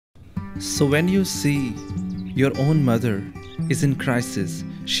So when you see your own mother is in crisis,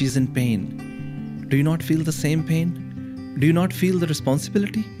 she's in pain, do you not feel the same pain? Do you not feel the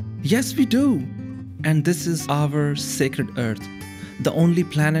responsibility? Yes, we do. And this is our sacred earth, the only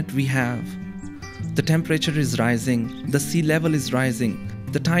planet we have. The temperature is rising, the sea level is rising,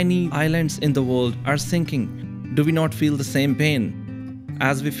 the tiny islands in the world are sinking. Do we not feel the same pain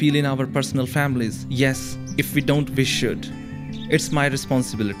as we feel in our personal families? Yes, if we don't, we should. It's my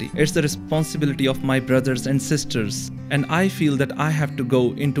responsibility. It's the responsibility of my brothers and sisters. And I feel that I have to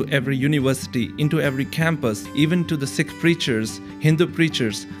go into every university, into every campus, even to the Sikh preachers, Hindu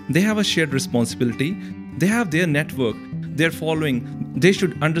preachers. They have a shared responsibility. They have their network. They're following. They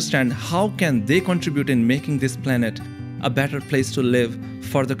should understand how can they contribute in making this planet a better place to live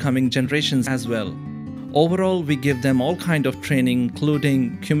for the coming generations as well. Overall, we give them all kind of training,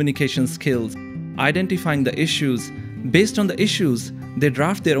 including communication skills, identifying the issues. Based on the issues, they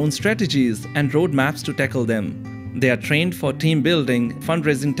draft their own strategies and roadmaps to tackle them. They are trained for team building,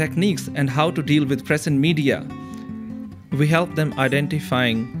 fundraising techniques, and how to deal with press and media. We help them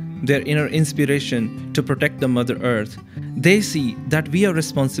identifying their inner inspiration to protect the Mother Earth. They see that we are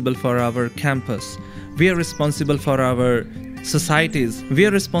responsible for our campus. We are responsible for our societies. We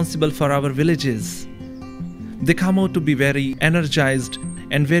are responsible for our villages. They come out to be very energized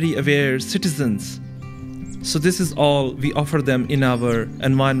and very aware citizens. So this is all we offer them in our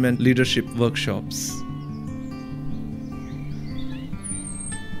environment leadership workshops.